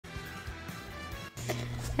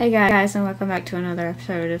Hey guys, and welcome back to another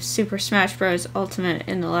episode of Super Smash Bros. Ultimate.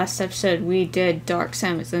 In the last episode we did Dark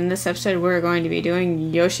Samus. In this episode we're going to be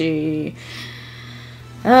doing Yoshi.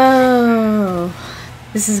 Oh,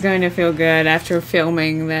 this is going to feel good after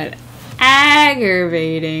filming that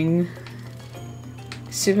aggravating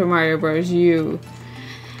Super Mario Bros. U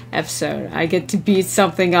episode. I get to beat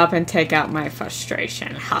something up and take out my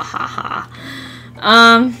frustration. Ha ha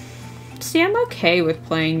ha. See, I'm okay with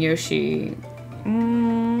playing Yoshi.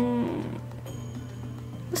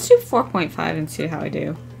 Let's do 4.5 and see how I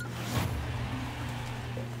do.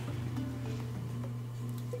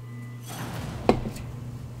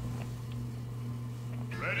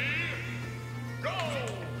 Ready? Go!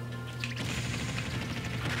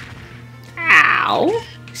 Ow!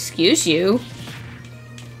 Excuse you.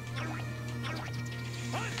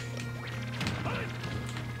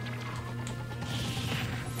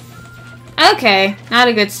 Okay, not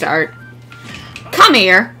a good start. Come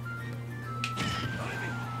here!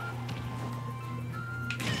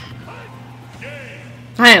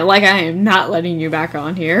 I am not letting you back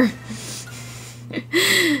on here.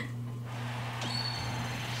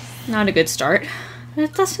 Not a good start.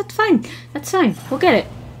 That's fine. That's fine. We'll get it.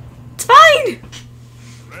 It's fine!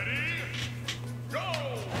 Ready? Go!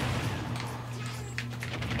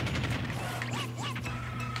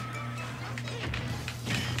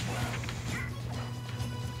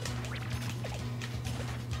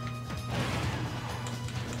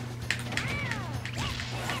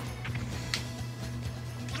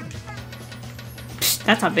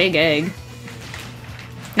 That's a big egg.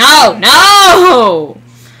 No! No!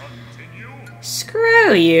 Continue.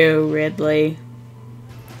 Screw you, Ridley.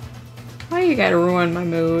 Why you gotta ruin my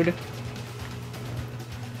mood?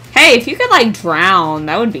 Hey, if you could, like, drown,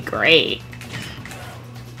 that would be great.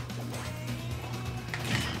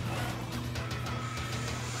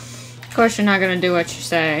 Of course, you're not gonna do what you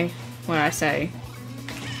say. What I say.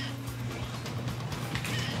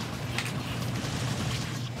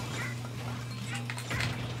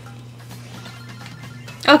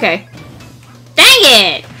 Okay. Dang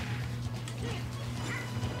it!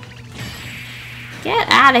 Get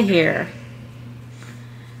out of here.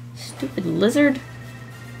 Stupid lizard.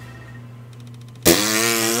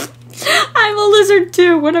 I'm a lizard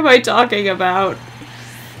too. What am I talking about?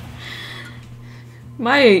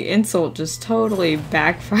 My insult just totally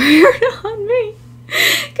backfired on me.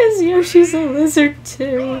 Because Yoshi's a lizard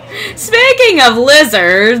too. Speaking of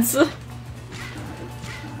lizards...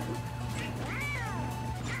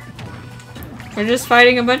 We're just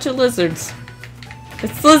fighting a bunch of lizards.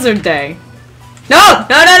 It's Lizard Day. No!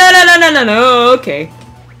 No, no, no, no, no, no, no, no, okay.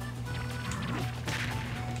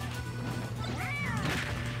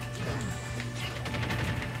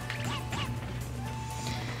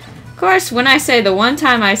 Of course, when I say the one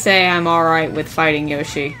time I say I'm alright with fighting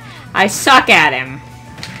Yoshi, I suck at him.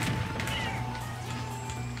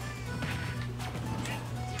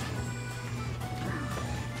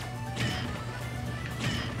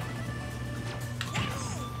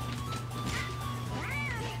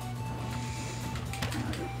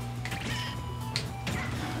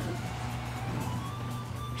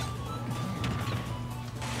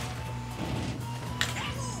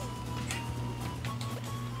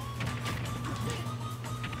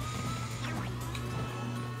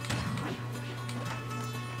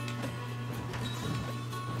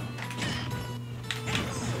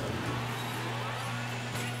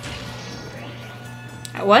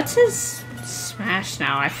 What's his smash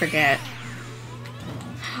now? I forget.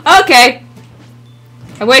 Okay!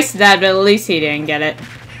 I wasted that, but at least he didn't get it.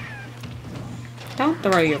 Don't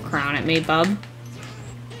throw your crown at me, bub.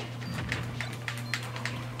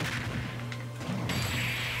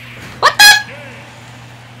 What the?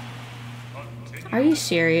 Are you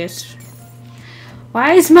serious?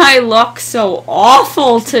 Why is my luck so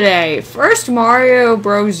awful today? First Mario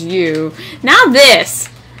Bros. U. Now this!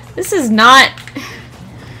 This is not...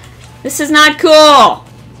 This is not cool!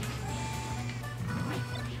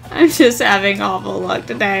 I'm just having awful luck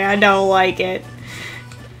today. I don't like it.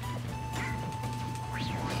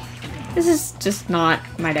 This is just not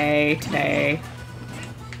my day today.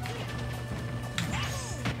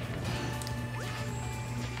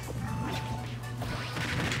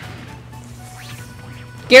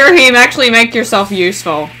 Girahim, actually make yourself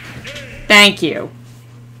useful. Thank you.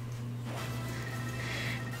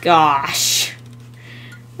 Gosh.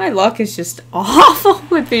 My luck is just awful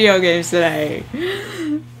with video games today.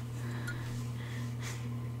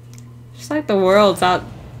 Just like the world's out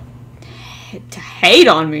to hate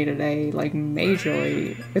on me today, like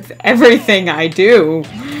majorly, with everything I do.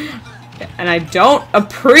 And I don't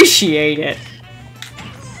appreciate it.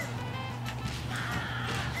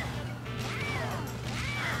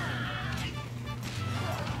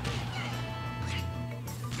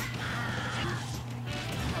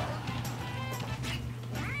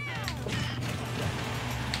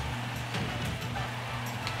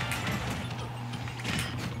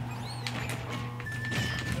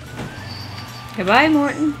 Goodbye,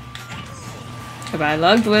 Morton. Goodbye,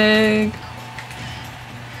 Ludwig.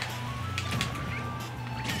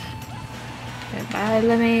 Goodbye,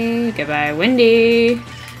 Lemmy. Goodbye, Wendy.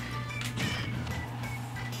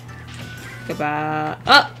 Goodbye.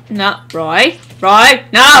 Oh, no. Roy. Roy,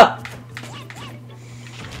 no!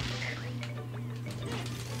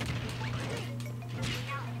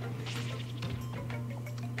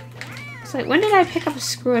 It's like, when did I pick up a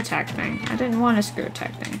screw attack thing? I didn't want a screw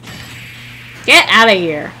attack thing. Get out of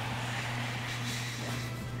here.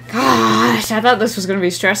 Gosh, I thought this was going to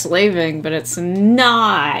be stress leaving, but it's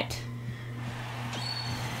not.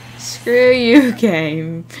 Screw you,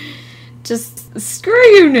 game. Just screw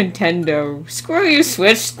you, Nintendo. Screw you,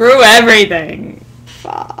 Switch. Screw everything.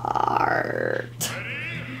 Fart.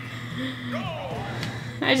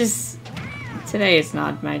 Today is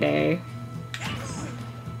not my day.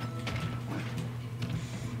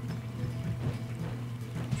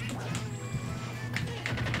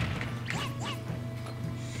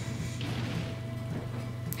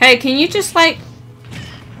 Hey, can you just, like,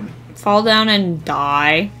 fall down and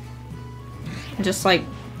die? And just, like,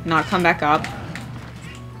 not come back up?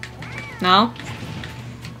 No?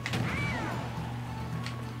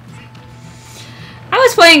 I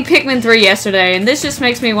was playing Pikmin 3 yesterday, and this just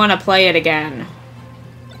makes me want to play it again.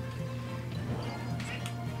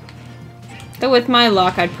 Though with my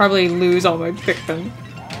luck, I'd probably lose all my Pikmin.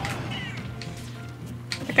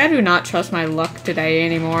 Like, I do not trust my luck today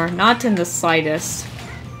anymore. Not in the slightest.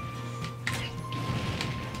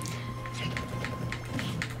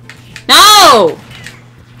 No!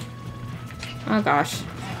 Oh gosh.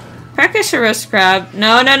 Brachiosaurus crab.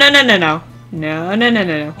 No, no, no, no, no, no. No, no, no,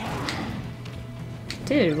 no, no.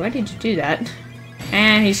 Dude, why did you do that?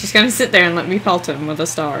 And he's just gonna sit there and let me pelt him with a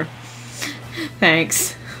star.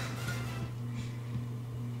 Thanks.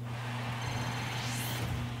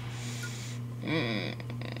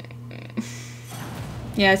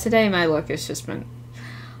 Yeah, today my luck has just been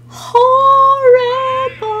horrible.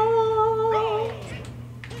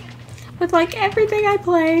 With like everything I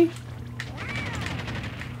play.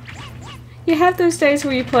 You have those days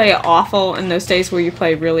where you play awful and those days where you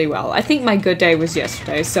play really well. I think my good day was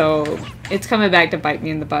yesterday, so it's coming back to bite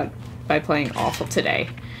me in the butt by playing awful today.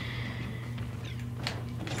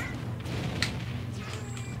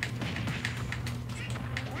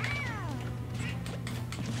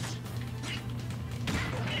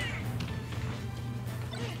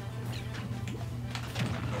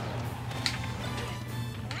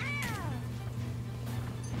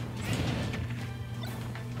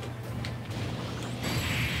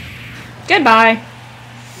 Goodbye.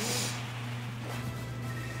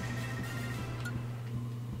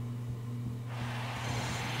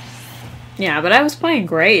 Yeah, but I was playing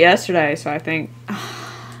great yesterday, so I think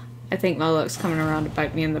my luck's coming around to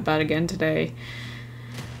bite me in the butt again today.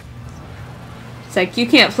 It's like, you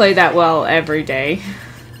can't play that well every day.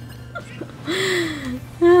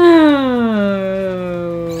 Oh,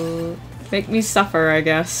 make me suffer, I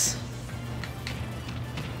guess.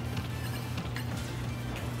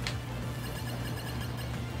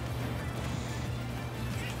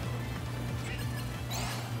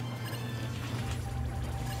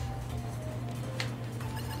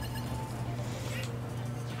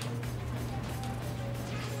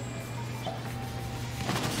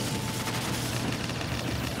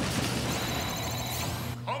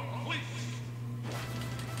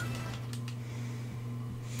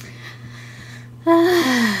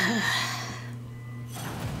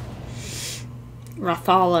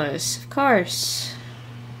 Rathalos, of course.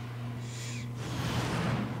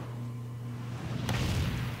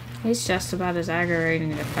 He's just about as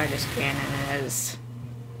aggravating to fight as Ganon is.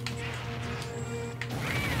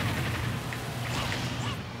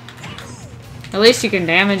 At least you can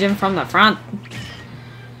damage him from the front.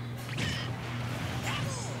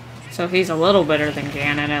 So he's a little better than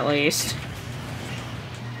Ganon at least.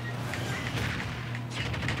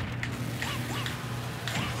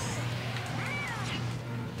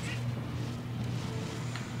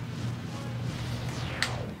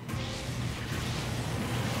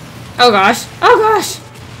 Oh gosh. Oh gosh!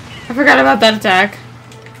 I forgot about that attack.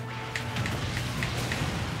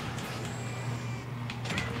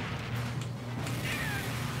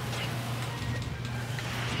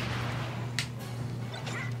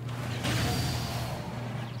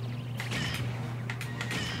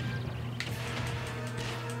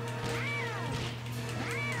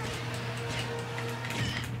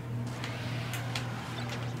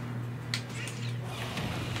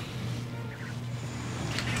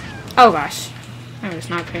 Oh gosh. I was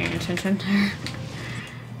not paying attention there.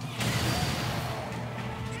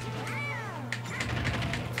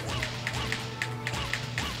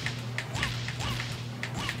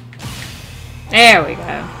 There we go.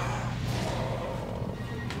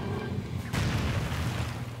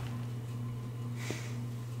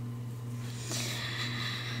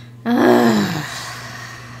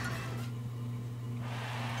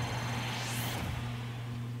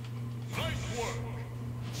 Nice work.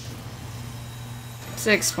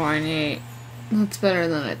 6.8. That's better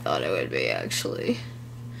than I thought it would be, actually.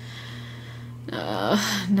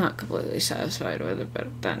 Not completely satisfied with it,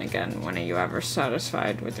 but then again, when are you ever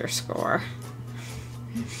satisfied with your score?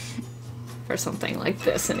 For something like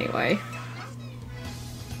this, anyway.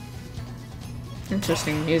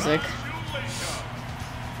 Interesting music.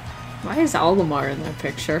 Why is Olimar in that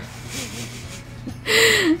picture?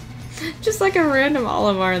 Just like a random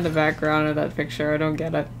Olimar in the background of that picture, I don't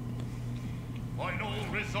get it. Final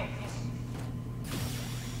results.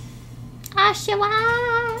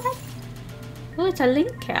 Oshawa! Oh, it's a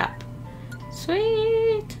link cap.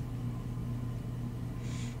 Sweet!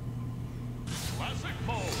 Classic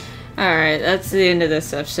mode. Alright, that's the end of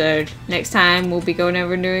this episode. Next time, we'll be going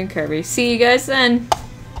over doing Kirby. See you guys then!